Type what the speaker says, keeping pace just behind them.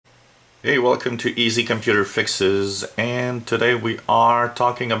Hey, welcome to Easy Computer Fixes, and today we are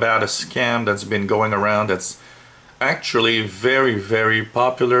talking about a scam that's been going around that's actually very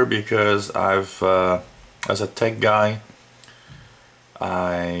popular because as a tech guy,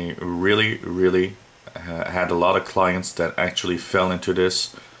 I really had a lot of clients that actually fell into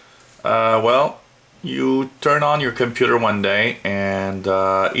this. Well, you turn on your computer one day and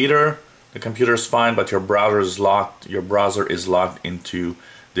either the computer is fine but your browser is locked into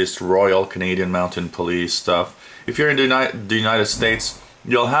this Royal Canadian Mounted Police stuff. If you're in the United States,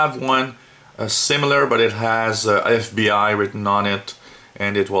 you'll have one similar, but it has FBI written on it,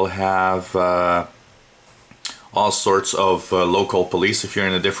 and it will have all sorts of local police. If you're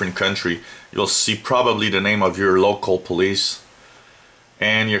in a different country, you'll see probably the name of your local police,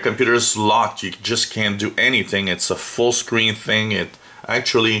 and your computer is locked. You just can't do anything. It's a full screen thing. It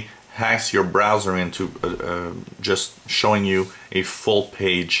actually hacks your browser into just showing you a full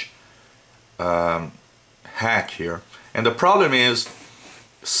page hack here. And the problem is,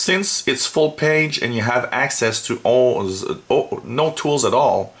 since it's full page and you have access to no tools at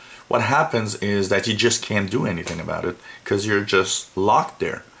all, what happens is that you just can't do anything about it because you're just locked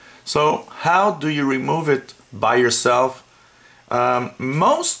there. So how do you remove it by yourself?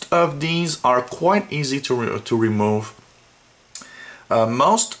 Most of these are quite easy to remove.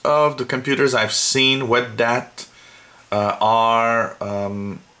 Most of the computers I've seen with that are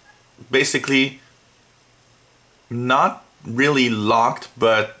basically not really locked,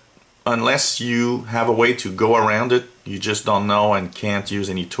 but unless you have a way to go around it, you just don't know and can't use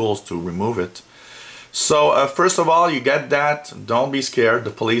any tools to remove it. So first of all, you get that. Don't be scared. The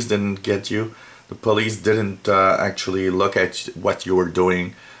police didn't get you. The police didn't actually look at what you were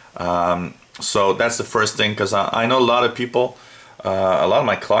doing. So that's the first thing, because I know a lot of people, a lot of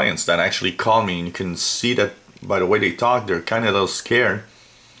my clients that actually call me, and you can see that by the way they talk, they're kind of a little scared.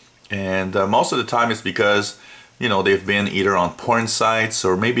 And most of the time it's because, you know, they've been either on porn sites,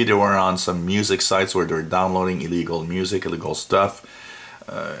 or maybe they were on some music sites where they're downloading illegal music, illegal stuff.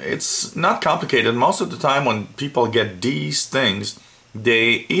 It's not complicated. Most of the time when people get these things,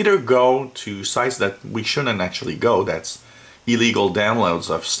 they either go to sites that we shouldn't actually go, that's illegal downloads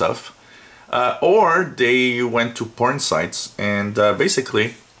of stuff, or they went to porn sites, and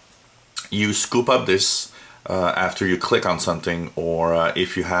basically you scoop up this after you click on something, or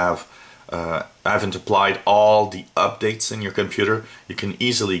if you haven't applied all the updates in your computer, you can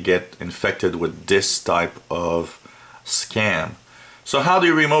easily get infected with this type of scam. So how do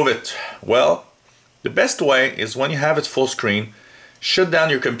you remove it? Well, the best way is when you have it full screen, shut down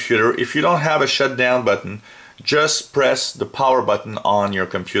your computer. If you don't have a shutdown button, just press the power button on your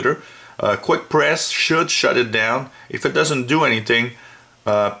computer. Quick press should shut it down. If it doesn't do anything,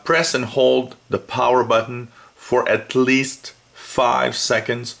 press and hold the power button for at least 5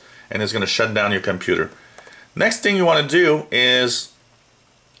 seconds, and it's going to shut down your computer. Next thing you want to do is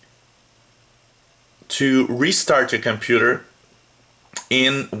to restart your computer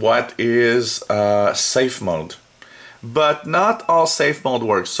in what is safe mode. But not all safe mode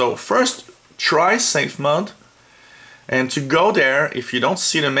works. So first try safe mode, and to go there, if you don't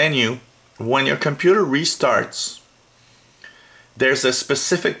see the menu, when your computer restarts, there's a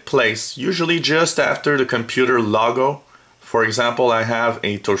specific place, usually just after the computer logo. For example, I have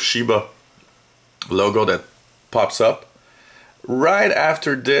a Toshiba logo that pops up. Right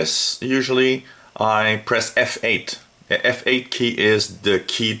after this, usually I press F8. The F8 key is the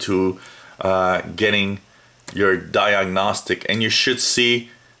key to getting your diagnostic, and you should see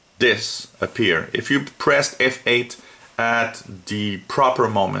this appear. If you pressed F8 at the proper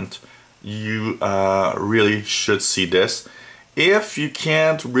moment, you really should see this. If you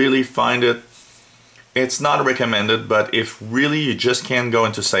can't really find it, it's not recommended, but if really you just can't go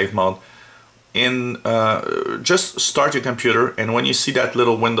into safe mode, just start your computer, and when you see that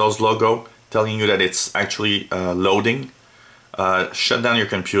little Windows logo telling you that it's actually loading, shut down your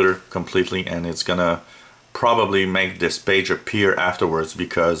computer completely, and it's gonna probably make this page appear afterwards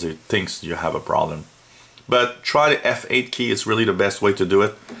because it thinks you have a problem. But try the F8 key. It's really the best way to do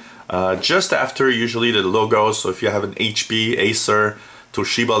it. Just after usually the logos, so if you have an HP, Acer,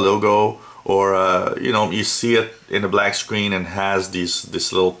 Toshiba logo, or you know, you see it in a black screen and has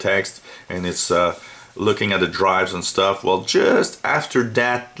this little text, and it's looking at the drives and stuff, well, just after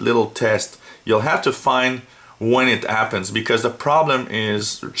that little test, you'll have to find when it happens, because the problem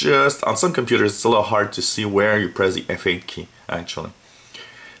is just on some computers it's a little hard to see where you press the F8 key actually.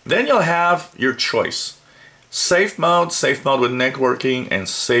 Then you'll have your choice: safe mode with networking, and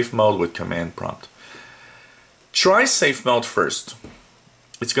safe mode with command prompt. Try safe mode first.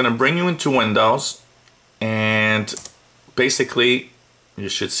 It's gonna bring you into Windows, and basically you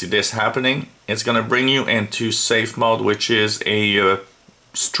should see this happening. It's going to bring you into safe mode, which is a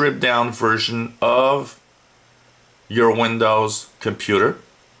stripped down version of your Windows computer.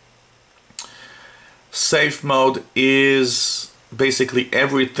 Safe mode is basically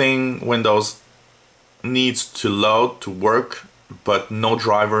everything Windows needs to load to work, but no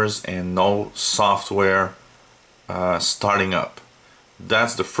drivers and no software starting up.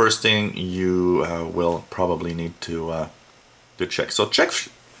 That's the first thing you will probably need to check. So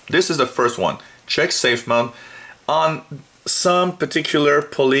this is the first one. Check safe mode. On some particular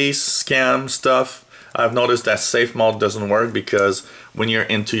police scam stuff, I've noticed that safe mode doesn't work, because when you're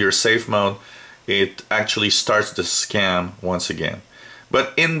into your safe mode, it actually starts the scam once again.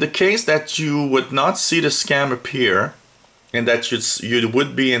 But in the case that you would not see the scam appear, and that you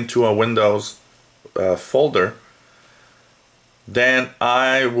would be into a Windows folder, then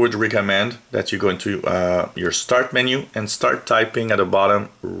I would recommend that you go into your start menu and start typing at the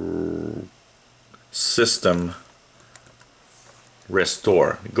bottom system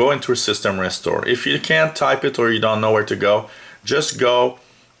restore. Go into system restore. If you can't type it or you don't know where to go, just go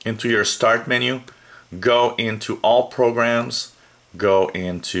into your start menu, go into all programs, go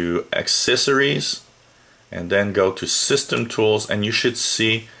into accessories, and then go to system tools, and you should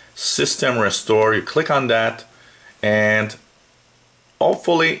see system restore. You click on that, and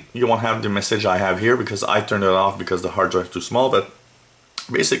hopefully you won't have the message I have here, because I turned it off because the hard drive is too small. But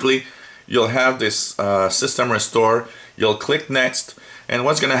basically you'll have this system restore. You'll click next, and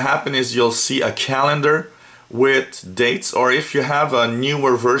what's going to happen is you'll see a calendar with dates, or if you have a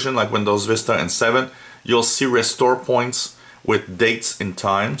newer version like Windows Vista and 7, you'll see restore points with dates and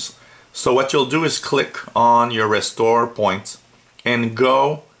times. So what you'll do is click on your restore point and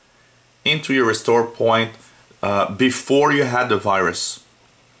go into your restore point before you had the virus.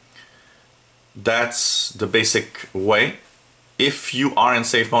 That's the basic way. If you are in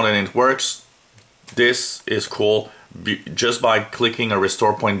safe mode and it works, this is cool. Just by clicking a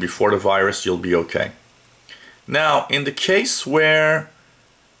restore point before the virus, you'll be okay. Now, in the case where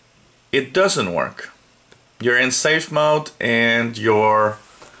it doesn't work, you're in safe mode and your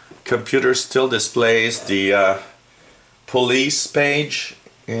computer still displays the police page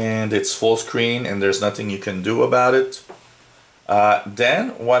and it's full screen and there's nothing you can do about it, then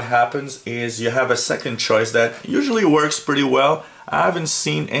what happens is you have a second choice that usually works pretty well. I haven't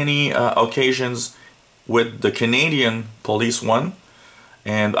seen any occasions with the Canadian police one,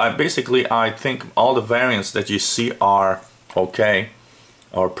 and I think all the variants that you see are okay,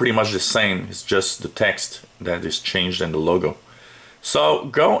 or pretty much the same. It's just the text that is changed and the logo. So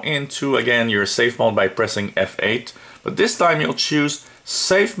go into again your safe mode by pressing F8, but this time you'll choose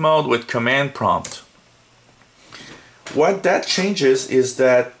safe mode with command prompt. What that changes is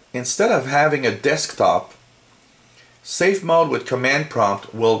that instead of having a desktop, safe mode with command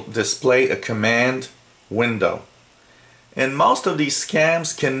prompt will display a command window. And most of these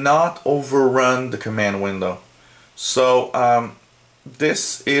scams cannot overrun the command window. So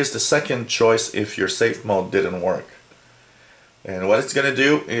this is the second choice if your safe mode didn't work. And what it's going to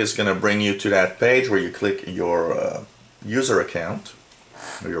do is going to bring you to that page where you click your user account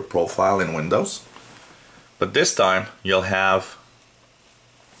or your profile in Windows. But this time you'll have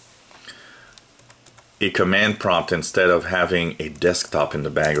a command prompt instead of having a desktop in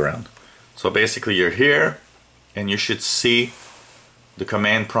the background. So basically you're here and you should see the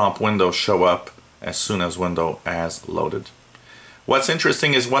command prompt window show up as soon as Windows has loaded. What's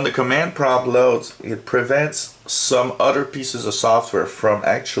interesting is when the command prompt loads, it prevents some other pieces of software from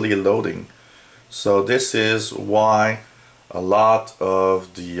actually loading. So this is why a lot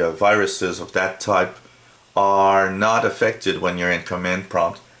of the viruses of that type are not affected when you're in command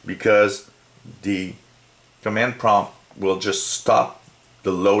prompt, because the command prompt will just stop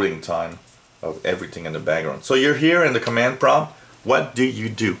the loading time of everything in the background. So you're here in the command prompt. What do?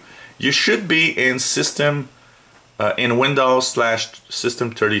 You should be in system in Windows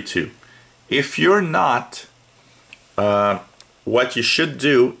 /System32. If you're not, what you should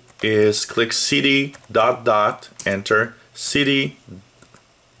do is click cd ... enter, cd ...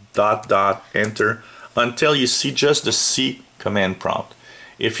 enter until you see just the C command prompt.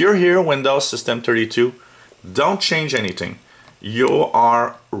 If you're here Windows System32, don't change anything. You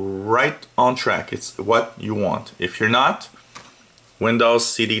are right on track. It's what you want. If you're not, Windows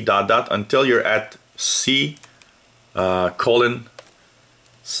cd ... until you're at C : and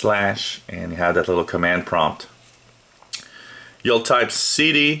you have that little command prompt. You'll type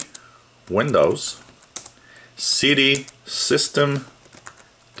cd Windows cd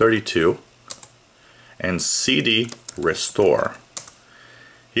System32 and cd restore.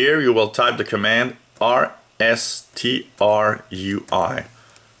 Here you will type the command rstrui.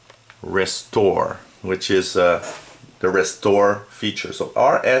 restore, which is the restore feature. So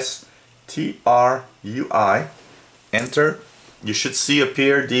RSTRUI, enter. You should see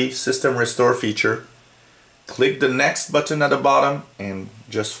appear the system restore feature. Click the next button at the bottom and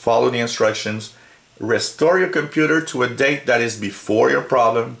just follow the instructions. Restore your computer to a date that is before your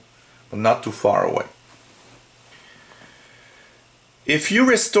problem, but not too far away. If you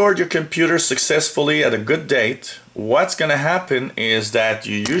restored your computer successfully at a good date, what's going to happen is that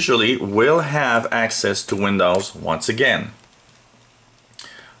you usually will have access to Windows once again.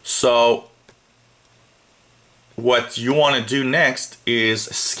 So what you want to do next is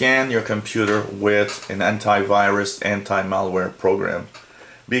scan your computer with an antivirus, anti-malware program,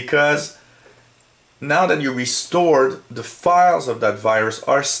 because now that you restored, the files of that virus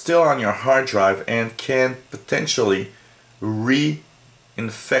are still on your hard drive and can potentially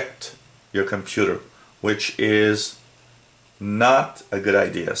reinfect your computer, which is not a good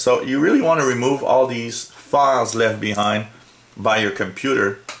idea. So you really want to remove all these files left behind by your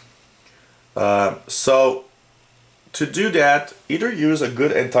computer. So to do that, either use a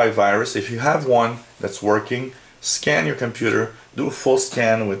good antivirus. If you have one that's working, scan your computer, do a full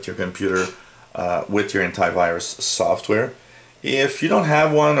scan with your computer with your antivirus software. If you don't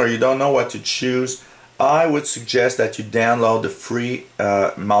have one or you don't know what to choose, I would suggest that you download the free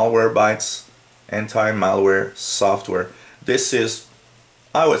Malwarebytes anti-malware software. This is,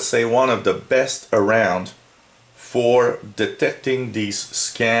 I would say, one of the best around for detecting these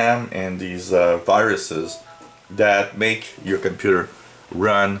scam and these viruses that make your computer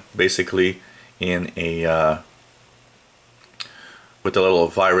run basically in a with a little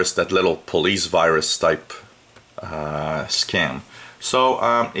virus, that little police virus type scam. So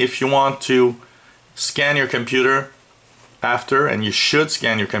if you want to scan your computer after, and you should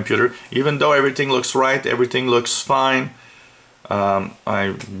scan your computer even though everything looks right, everything looks fine,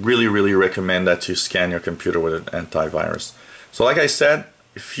 I really recommend that you scan your computer with an antivirus. So like I said,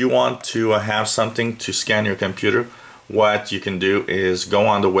 if you want to have something to scan your computer, what you can do is go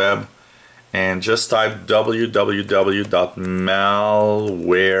on the web and just type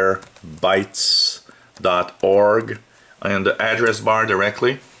www.malwarebytes.org in the address bar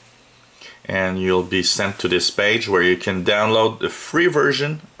directly, and you'll be sent to this page where you can download the free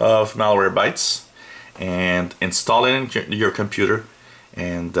version of Malwarebytes and install it in your computer.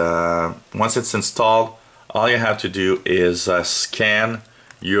 And once it's installed, all you have to do is scan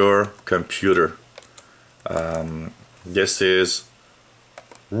your computer. This is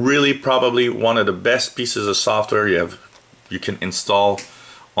really probably one of the best pieces of software you can install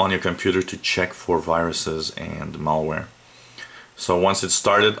on your computer to check for viruses and malware. So once it's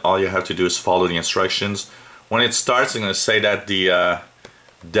started, all you have to do is follow the instructions. When it starts, I'm going to say that the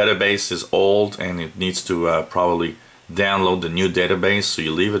database is old and it needs to probably download the new database, so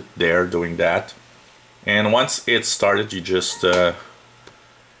you leave it there doing that. And once it's started, you just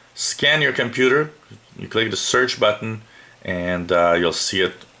scan your computer, you click the search button, and you'll see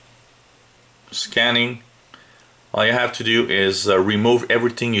it scanning. All you have to do is remove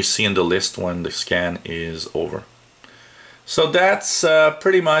everything you see in the list when the scan is over. So that's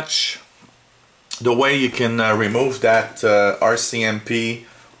pretty much the way you can remove that RCMP,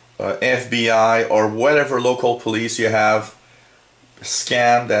 FBI, or whatever local police you have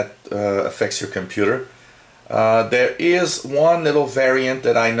scam that affects your computer. There is one little variant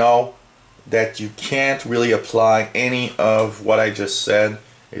that I know that you can't really apply any of what I just said.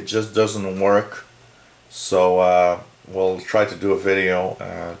 It just doesn't work. So we'll try to do a video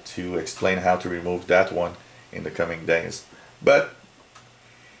to explain how to remove that one in the coming days. But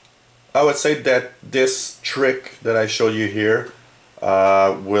I would say that this trick that I showed you here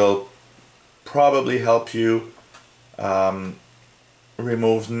will probably help you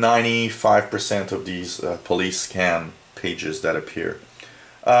remove 95% of these police scam pages that appear.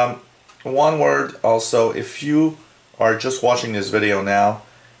 One word also, if you are just watching this video now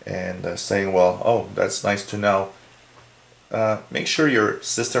and saying, well, oh, that's nice to know, make sure your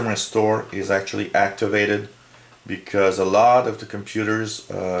system restore is actually activated, because a lot of the computers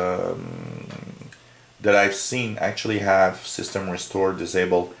that I've seen actually have system restore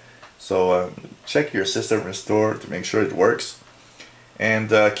disabled. So check your system restore to make sure it works.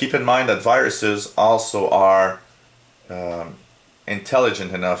 And keep in mind that viruses also are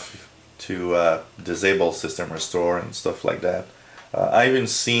intelligent enough to disable system restore and stuff like that. I've even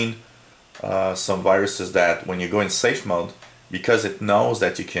seen some viruses that when you go in safe mode, because it knows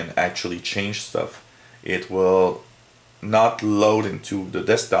that you can actually change stuff, it will not load into the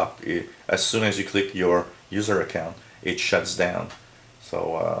desktop. As soon as you click your user account, it shuts down.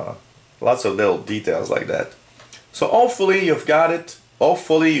 So lots of little details like that. So hopefully you've got it.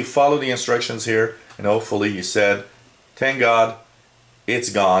 hopefully you follow the instructions here, and hopefully you said, thank God, it's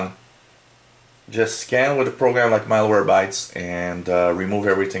gone. Just scan with a program like Malwarebytes and remove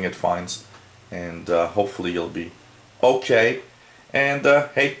everything it finds, and hopefully you'll be okay. And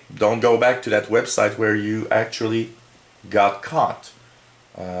hey, don't go back to that website where you actually got caught.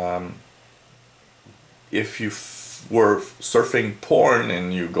 If you were surfing porn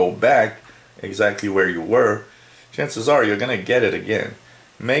and you go back exactly where you were, chances are you're gonna get it again.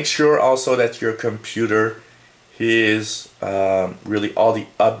 Make sure also that your computer is really all the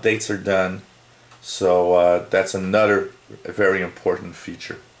updates are done. So that's another very important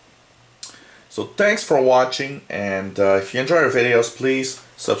feature. So thanks for watching, and if you enjoy our videos, please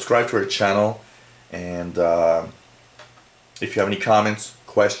subscribe to our channel. And if you have any comments,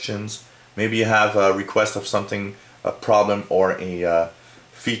 questions, maybe you have a request of something, a problem or a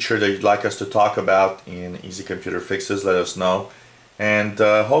feature that you'd like us to talk about in Easy Computer Fixes, let us know. And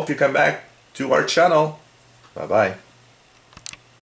hope you come back to our channel. Bye bye.